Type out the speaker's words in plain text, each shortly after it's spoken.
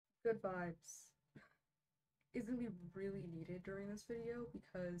Good vibes is gonna be really needed during this video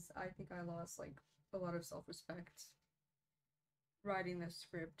because I think I lost like a lot of self-respect writing this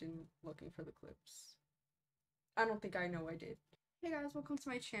script and looking for the clips. I don't think I know I did. Hey guys, welcome to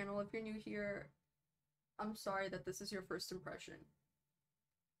my channel. If you're new here, I'm sorry that this is your first impression.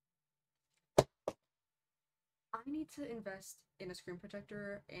 I need to invest in a screen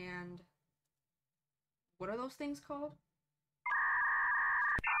protector and what are those things called?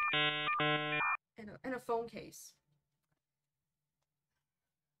 And a phone case.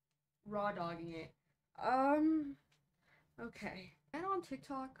 Raw dogging it. Okay. Men on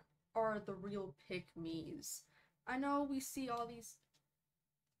TikTok are the real pick-me's. I know we see all these.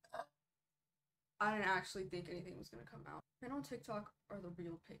 I didn't actually think anything was gonna come out. Men on TikTok are the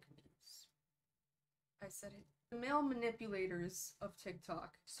real pick-me's. I said it. The male manipulators of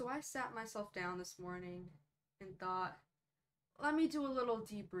TikTok. So I sat myself down this morning and thought, let me do a little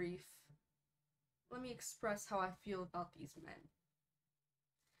debrief. Let me express how I feel about these men.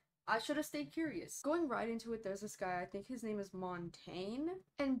 I should have stayed curious. Going right into it, there's this guy, I think his name is Montaigne,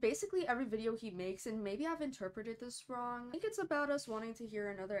 and basically every video he makes, and maybe I've interpreted this wrong, I think it's about us wanting to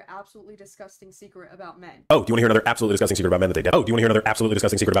hear another absolutely disgusting secret about men. Oh, do you want to hear another absolutely disgusting secret about men that they did? Oh, do you want to hear another absolutely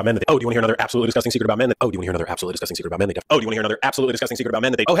disgusting secret about men that they? Oh, do you want to hear another absolutely disgusting secret about men that? Oh, do you want to hear another absolutely disgusting secret about men that they? Oh, do you want to hear another absolutely disgusting secret about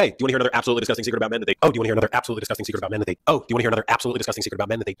men that they? Oh, hey, do you want to hear another absolutely disgusting secret about men that they? Oh, do you want to hear another absolutely disgusting secret about men that they? Oh, do you want to hear another absolutely disgusting secret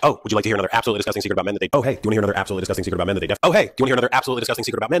about men that they? Oh, would you like to hear another absolutely disgusting secret about men that they? Oh, hey, do you want to hear another absolutely disgusting secret about men that they? Oh, hey, do you want to hear another absolutely disgusting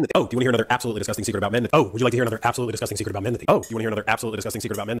secret about men that they? Oh, do you want to hear another absolutely disgusting secret about men that? Oh, would you like to hear another absolutely disgusting secret about men that they? Oh, do you want to hear another absolutely disgusting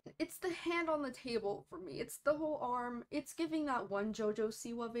secret about men? It's the hand on the table for me. It's the whole arm. It's giving that one JoJo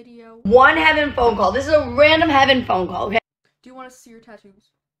Siwa video. One heaven phone call. This is a random heaven phone call, okay? Do you want to see your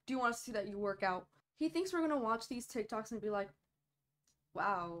tattoos? Do you want to see that you work out? He thinks we're gonna watch these TikToks and be like,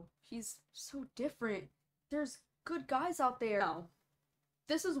 wow, he's so different. There's good guys out there. No.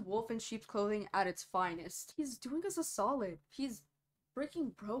 This is wolf in sheep's clothing at its finest. He's doing us a solid. He's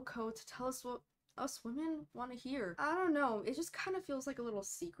breaking bro code to tell us what us women want to hear. I don't know. It just kind of feels like a little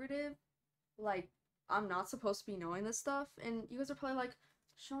secretive. Like, I'm not supposed to be knowing this stuff. And you guys are probably like,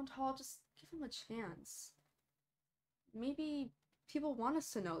 Chantal, just give him a chance. Maybe people want us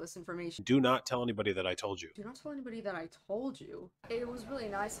to know this information. Do not tell anybody that I told you. Do not tell anybody that I told you. It was really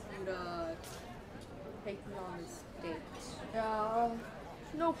nice of you to take me on this date. Yeah,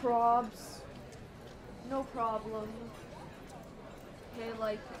 no probs. No problem. Okay,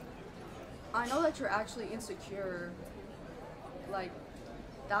 like, I know that you're actually insecure. Like,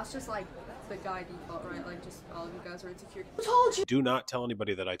 that's just like the guy default, right? Like, just all of you guys are insecure. Who told you? Do not tell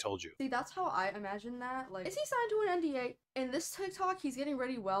anybody that I told you. See, that's how I imagine that. Like, is he signed to an NDA? In this TikTok, he's getting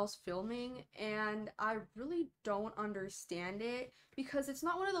ready whilst filming, and I really don't understand it because it's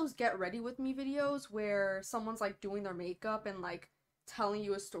not one of those get ready with me videos where someone's like doing their makeup and like telling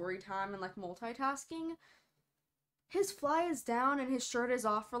you a story time and like multitasking. His fly is down and his shirt is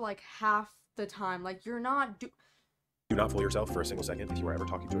off for like half the time. Like, you're not Do not fool yourself for a single second if you are ever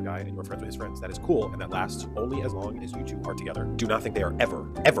talking to a guy and you're friends with his friends. That is cool, and that lasts only as long as you two are together. Do not think they are ever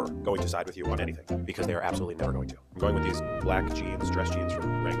going to side with you on anything, because they are absolutely never going to. I'm going with these black jeans, dress jeans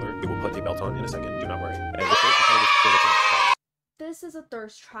from Wrangler. We will put a belt on in a second. Do not worry. And this way, you kind of just feel the same. This is a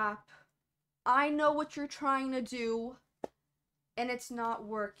thirst trap. I know what you're trying to do, and it's not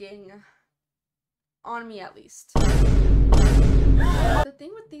working. On me, at least. The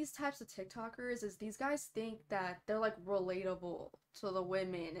thing with these types of TikTokers is these guys think that they're like relatable to the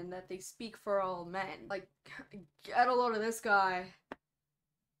women and that they speak for all men. Like, get a load of this guy.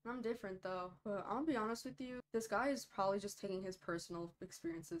 I'm different though, but I'll be honest with you, this guy is probably just taking his personal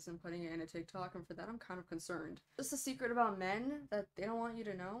experiences and putting it in a TikTok, and for that I'm kind of concerned. Just a secret about men that they don't want you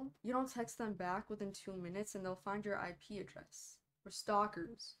to know. You don't text them back within 2 minutes and they'll find your IP address. We're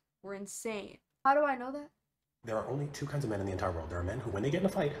stalkers. We're insane. How do I know that? There are only two kinds of men in the entire world. There are men who, when they get in a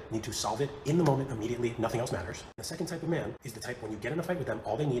fight, need to solve it in the moment, immediately, nothing else matters. The second type of man is the type when you get in a fight with them,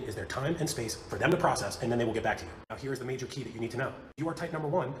 all they need is their time and space for them to process, and then they will get back to you. Now here's the major key that you need to know. You are type number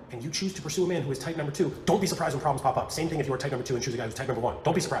one, and you choose to pursue a man who is type number two. Don't be surprised when problems pop up. Same thing if you are type number two and choose a guy who's type number one.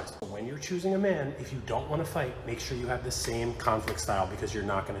 Don't be surprised. When you're choosing a man, if you don't want to fight, make sure you have the same conflict style, because you're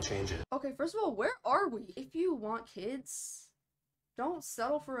not going to change it. Okay, first of all, where are we? If you want kids, don't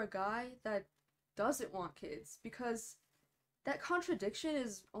settle for a guy that doesn't want kids, because that contradiction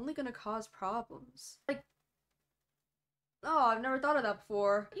is only gonna cause problems. Like, oh, I've never thought of that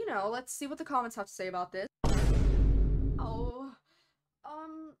before. You know, let's see what the comments have to say about this. Oh,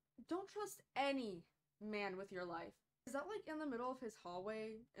 don't trust any man with your life. Is that like in the middle of his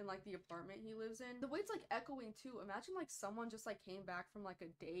hallway in like the apartment he lives in? The way it's like echoing too. Imagine like someone just like came back from like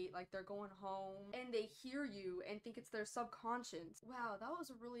a date, like they're going home and they hear you and think it's their subconscious. Wow, that was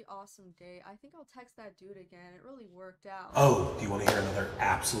a really awesome date. I think I'll text that dude again. It really worked out. Oh, do you want to hear another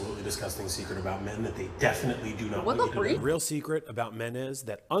absolutely disgusting secret about men that they definitely do not What want the you to know? freak? The real secret about men is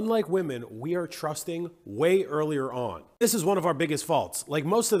that unlike women, we are trusting way earlier on. This is one of our biggest faults. Like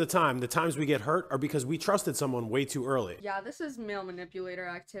most of the times we get hurt are because we trusted someone way too early. Yeah, this is male manipulator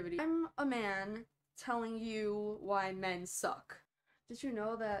activity. I'm a man telling you why men suck. Did you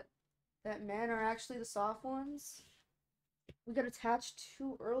know that men are actually the soft ones? We get attached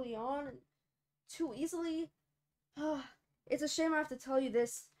too early on and too easily. It's a shame I have to tell you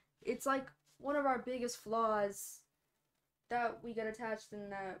this. It's like one of our biggest flaws, that we get attached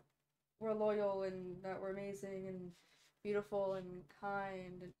and that we're loyal and that we're amazing and beautiful and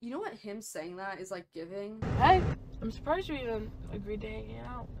kind. And you know what him saying that is like giving? Hey, I'm surprised you even agreed to hanging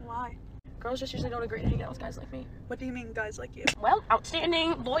out. Why? Girls just usually don't agree to hang out with guys like me. What do you mean guys like you? Well,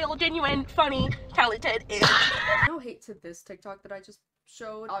 outstanding, loyal, genuine, funny, talented, and... No hate to this TikTok that I just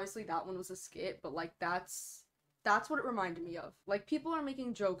showed. Obviously that one was a skit, but like that's what it reminded me of. Like people are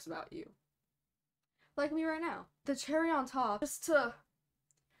making jokes about you. Like me right now. The cherry on top, this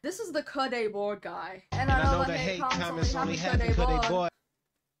is the Kurtis board guy. And I know the hate comments only happen for they boy.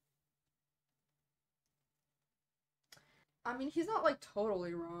 I mean, he's not like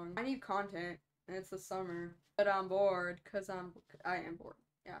totally wrong. I need content and it's the summer, but I'm bored because I am bored.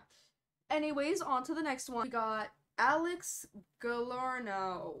 Yeah. Anyways, on to the next one. We got Alex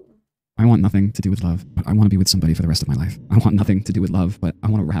Galarno. I want nothing to do with love, but I want to be with somebody for the rest of my life. I want nothing to do with love, but I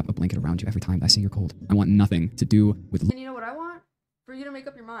want to wrap a blanket around you every time I see you're cold. I want nothing to do with And you know what I want? For you to make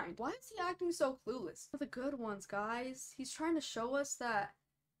up your mind. Why is he acting so clueless? For the good ones, guys. He's trying to show us that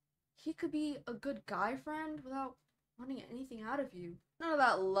he could be a good guy friend without wanting anything out of you. None of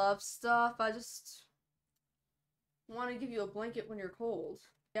that love stuff. I just want to give you a blanket when you're cold.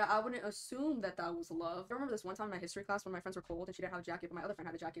 Yeah, I wouldn't assume that was love. I remember this one time in my history class when my friends were cold and she didn't have a jacket, but my other friend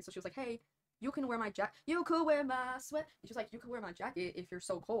had a jacket. So she was like, hey, you can wear my jacket. You could wear my sweat. And she was like, you could wear my jacket if you're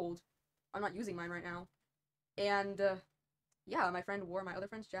so cold. I'm not using mine right now. And yeah, my friend wore my other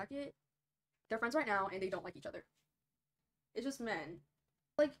friend's jacket. They're friends right now and they don't like each other. It's just men.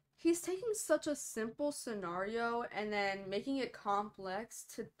 Like, he's taking such a simple scenario and then making it complex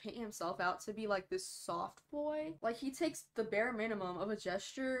to paint himself out to be like this soft boy. Like, he takes the bare minimum of a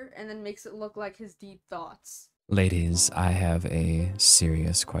gesture and then makes it look like his deep thoughts. Ladies, I have a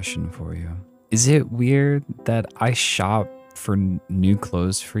serious question for you. Is it weird that I shop for new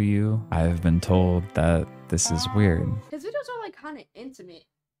clothes for you? I've been told that this is weird. His videos are like kind of intimate.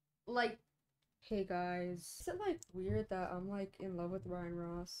 Like, hey guys, is it like weird that I'm like in love with Ryan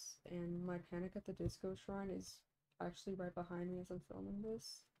Ross and my Panic at the Disco shrine is actually right behind me as I'm filming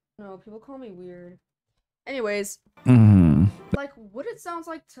this? No, people call me weird. Anyways, like what it sounds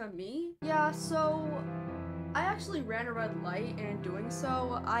like to me? Yeah, so I actually ran a red light and in doing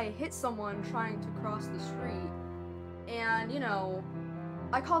so, I hit someone trying to cross the street. And, you know,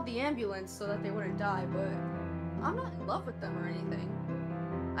 I called the ambulance so that they wouldn't die, but I'm not in love with them or anything.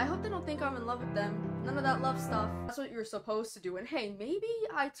 I hope they don't think I'm in love with them. None of that love stuff. That's what you're supposed to do. And hey, maybe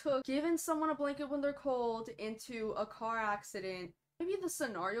I took giving someone a blanket when they're cold into a car accident. Maybe the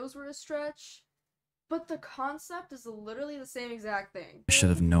scenarios were a stretch, but the concept is literally the same exact thing. I should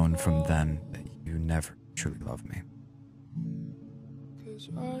have known from then that you never truly loved me. 'Cause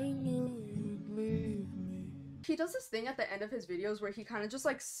I knew you'd leave me. He does this thing at the end of his videos where he kind of just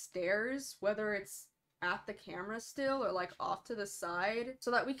like stares, whether it's at the camera still or like off to the side, so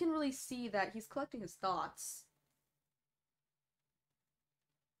that we can really see that he's collecting his thoughts.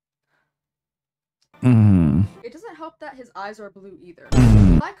 It doesn't help that his eyes are blue either.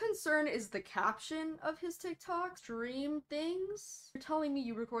 My concern is the caption of his TikTok stream things. You're telling me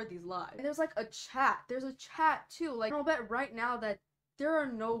you record these live. And there's like a chat. There's a chat too. Like, I'll bet right now that there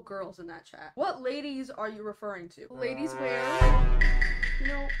are no girls in that chat. What ladies are you referring to? Ladies where, you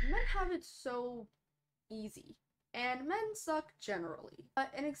know, men have it so easy. And men suck generally.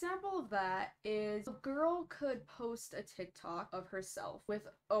 An example of that is a girl could post a TikTok of herself with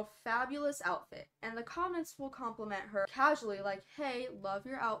a fabulous outfit, and the comments will compliment her casually like, hey, love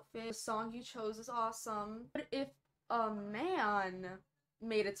your outfit, the song you chose is awesome. But if a man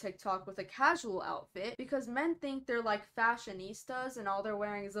made a TikTok with a casual outfit, because men think they're like fashionistas and all they're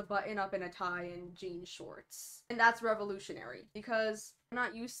wearing is a button up and a tie and jean shorts. And that's revolutionary because I'm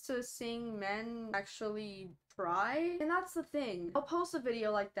not used to seeing men actually try. And that's the thing. I'll post a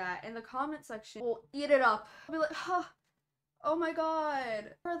video like that and the comment section will eat it up. I'll be like, huh, Oh my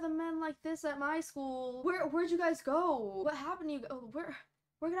god. Where are the men like this at my school? Where'd you guys go? What happened to you? Where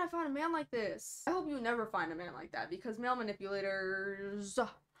can I find a man like this? I hope you never find a man like that because male manipulators.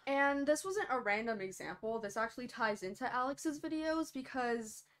 And this wasn't a random example. This actually ties into Alex's videos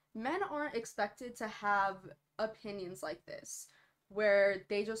because men aren't expected to have opinions like this, where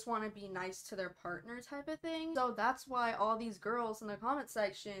they just want to be nice to their partner type of thing. So that's why all these girls in the comment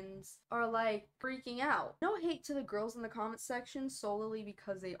sections are like freaking out. No hate to the girls in the comment section solely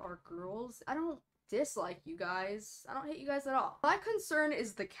because they are girls. I don't dislike you guys. I don't hate you guys at all. My concern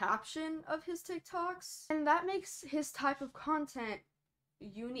is the caption of his TikToks, and that makes his type of content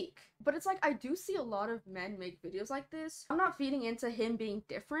unique. But it's like, I do see a lot of men make videos like this. I'm not feeding into him being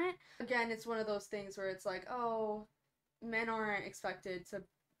different. Again, it's one of those things where it's like, oh, men aren't expected to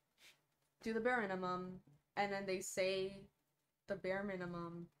do the bare minimum, and then they say the bare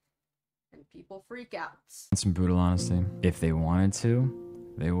minimum and people freak out. Some brutal honesty. If they wanted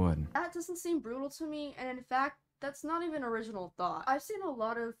to, they would. That doesn't seem brutal to me, and in fact, that's not even original thought. I've seen a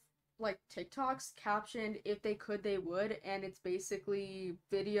lot of like TikToks captioned if they could they would, and it's basically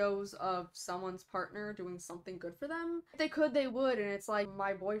videos of someone's partner doing something good for them. If they could they would, and it's like,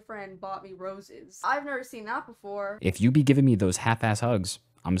 my boyfriend bought me roses. I've never seen that before. If you be giving me those half-ass hugs,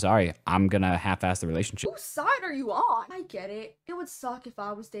 I'm sorry, I'm gonna half-ass the relationship. Whose side are you on? I get it. It would suck if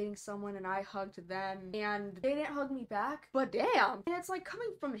I was dating someone and I hugged them and they didn't hug me back, but damn. And it's like, coming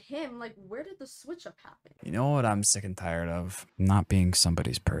from him, like, where did the switch up happen? You know what I'm sick and tired of? Not being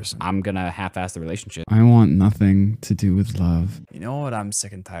somebody's person. I'm gonna half-ass the relationship. I want nothing to do with love. You know what I'm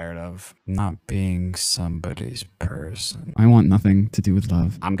sick and tired of? Not being somebody's person. I want nothing to do with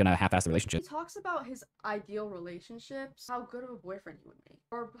love. I'm gonna half-ass the relationship. He talks about his ideal relationships, how good of a boyfriend he would make.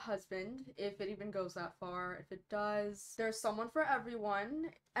 Or husband, if it even goes that far. If it does, there's someone for everyone.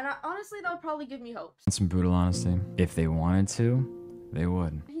 And honestly, that would probably give me hope. Some brutal honesty. If they wanted to, they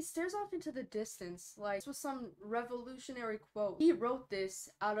would. He stares off into the distance, like this was some revolutionary quote. He wrote this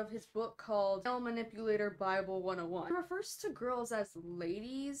out of his book called Male Manipulator Bible 101. He refers to girls as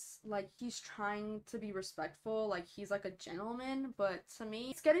ladies, like he's trying to be respectful, like he's like a gentleman, but to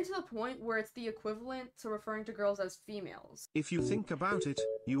me, it's getting to the point where it's the equivalent to referring to girls as females. If you think about it,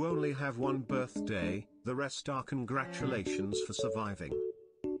 you only have one birthday, the rest are congratulations for surviving.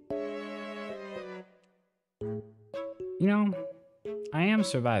 You know, I am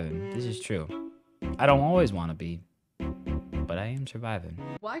surviving. This is true. I don't always want to be, but I am surviving.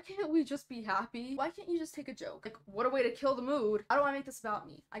 Why can't we just be happy? Why can't you just take a joke? Like, what a way to kill the mood. I don't want to make this about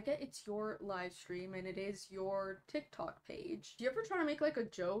me. I get it's your live stream and it is your TikTok page. Do you ever try to make like a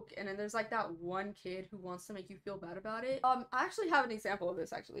joke and then there's like that one kid who wants to make you feel bad about it? I actually have an example of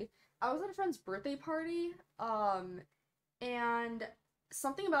this actually. I was at a friend's birthday party, and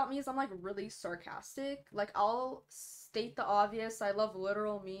something about me is I'm like really sarcastic. Like, I'll state the obvious, I love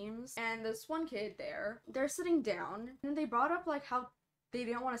literal memes. And this one kid there, they're sitting down and they brought up like how they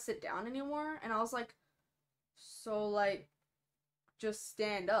didn't want to sit down anymore, and I was like, so like just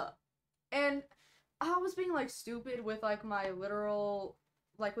stand up. And I was being like stupid with like my literal,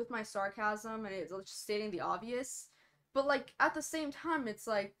 like with my sarcasm, and it's just stating the obvious, but like at the same time it's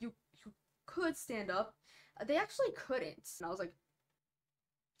like you could stand up. They actually couldn't, and I was like,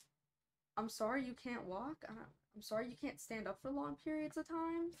 I'm sorry you can't walk? I'm sorry you can't stand up for long periods of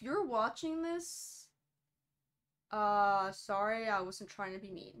time? If you're watching this, sorry, I wasn't trying to be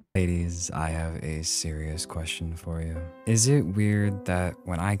mean. Ladies, I have a serious question for you. Is it weird that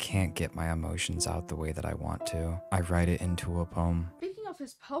when I can't get my emotions out the way that I want to, I write it into a poem? Speaking of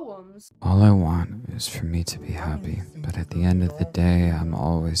his poems, all I want is for me to be happy, but at the end of the day, I'm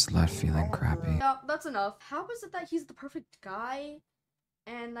always left feeling crappy. yeah, that's enough. How is it that he's the perfect guy?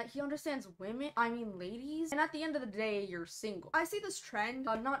 And that he understands women, I mean ladies, and at the end of the day, you're single. I see this trend,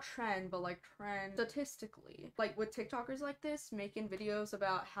 not trend, but like trend statistically, like with TikTokers like this, making videos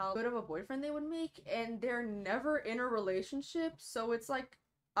about how good of a boyfriend they would make, and they're never in a relationship, so it's like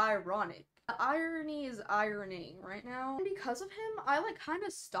ironic. The irony is ironing right now. And because of him, I like kind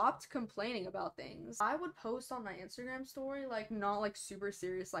of stopped complaining about things. I would post on my Instagram story, like not like super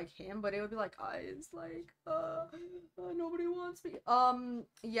serious like him, but it would be like, guys, like, nobody wants me.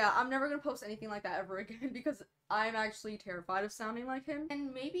 Yeah, I'm never gonna post anything like that ever again because I'm actually terrified of sounding like him.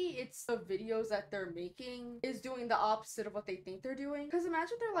 And maybe it's the videos that they're making is doing the opposite of what they think they're doing. Because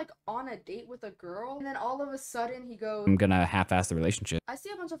imagine they're like on a date with a girl and then all of a sudden he goes, I'm gonna half-ass the relationship. I see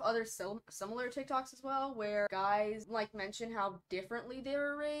a bunch of other similar TikToks as well where guys like mention how differently they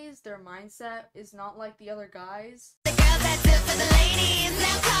were raised. Their mindset is not like the other guys. The girl that's it for the ladies,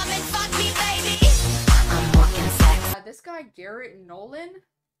 now come and fuck me, baby. I'm walking sex. This guy Garrett Nolan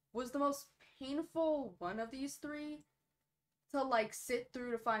was the most painful one of these three to like sit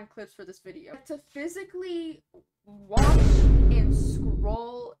through to find clips for this video. To physically watch and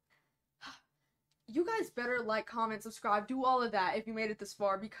scroll. You guys better like, comment, subscribe, do all of that if you made it this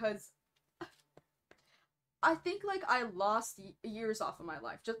far, because I think like I lost years off of my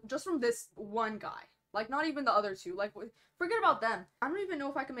life just from this one guy. Like, not even the other two. Like, forget about them. I don't even know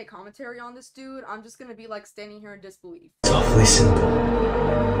if I can make commentary on this dude. I'm just gonna be like standing here in disbelief. It's awfully simple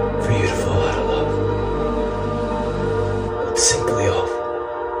for you to fall out of love. It's simply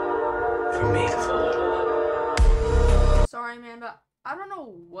awful for me to fall out of love. Sorry, man, but I don't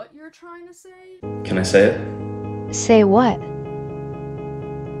know what you're trying to say. Can I say it? Say what?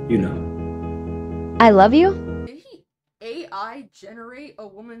 You know. I love you? Did he AI generate a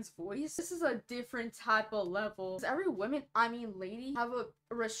woman's voice? This is a different type of level. Does every woman, I mean lady, have a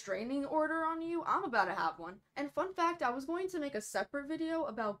restraining order on you? I'm about to have one. And fun fact, I was going to make a separate video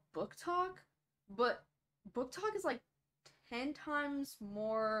about book talk, but book talk is like 10 times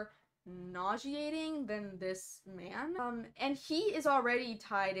more nauseating than this man. And he is already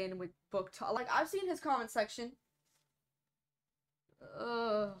tied in with book talk. Like, I've seen his comment section.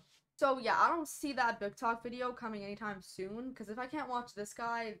 So yeah, I don't see that book talk video coming anytime soon, because if I can't watch this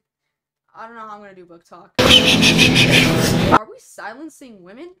guy, I don't know how I'm gonna do book talk. Are we silencing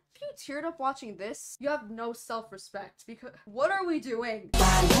women? If you teared up watching this, you have no self-respect, because what are we doing?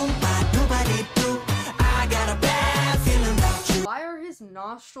 Why are his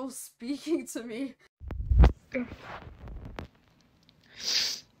nostrils speaking to me?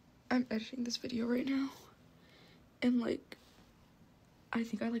 I'm editing this video right now, and like, I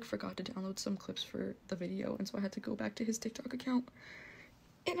think I like forgot to download some clips for the video, and so I had to go back to his TikTok account,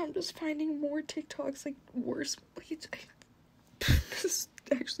 and I'm just finding more TikToks like worse. Like, this is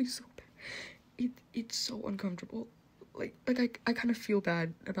actually so bad. It's so uncomfortable. Like I kind of feel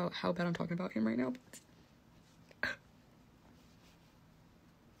bad about how bad I'm talking about him right now.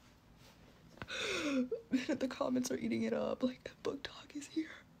 But the comments are eating it up. Like, book talk is here.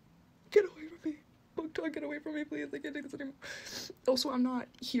 Get away from me. Book talk, get away from me, please. I can't take this anymore. Also, I'm not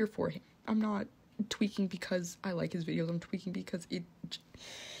here for him. I'm not tweaking because I like his videos. I'm tweaking because it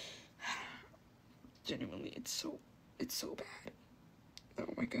genuinely, it's so bad.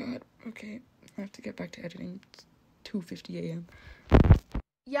 Oh my god. Okay, I have to get back to editing. It's 2:50 a.m.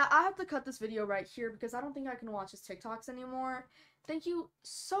 Yeah, I have to cut this video right here because I don't think I can watch his TikToks anymore. Thank you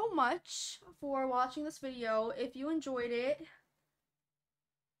so much for watching this video. If you enjoyed it,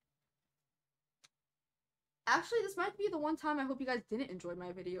 actually, this might be the one time I hope you guys didn't enjoy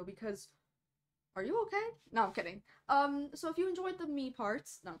my video, because are you okay? No, I'm kidding. So if you enjoyed the me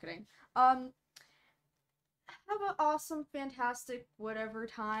parts, no, I'm kidding. Have an awesome, fantastic, whatever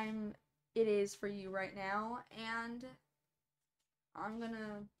time it is for you right now, and I'm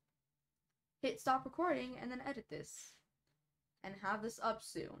gonna hit stop recording and then edit this and have this up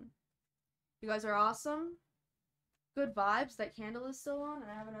soon. You guys are awesome. Good vibes. That candle is still on,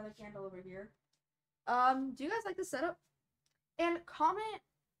 and I have another candle over here. Do you guys like the setup? And comment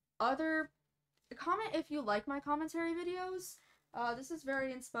if you like my commentary videos. This is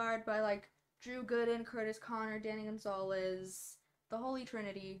very inspired by like Drew Gooden, Kurtis, Connor, Danny Gonzalez, the Holy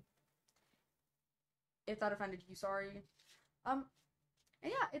Trinity. If that offended you, sorry. And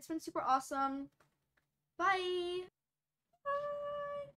yeah, it's been super awesome. Bye!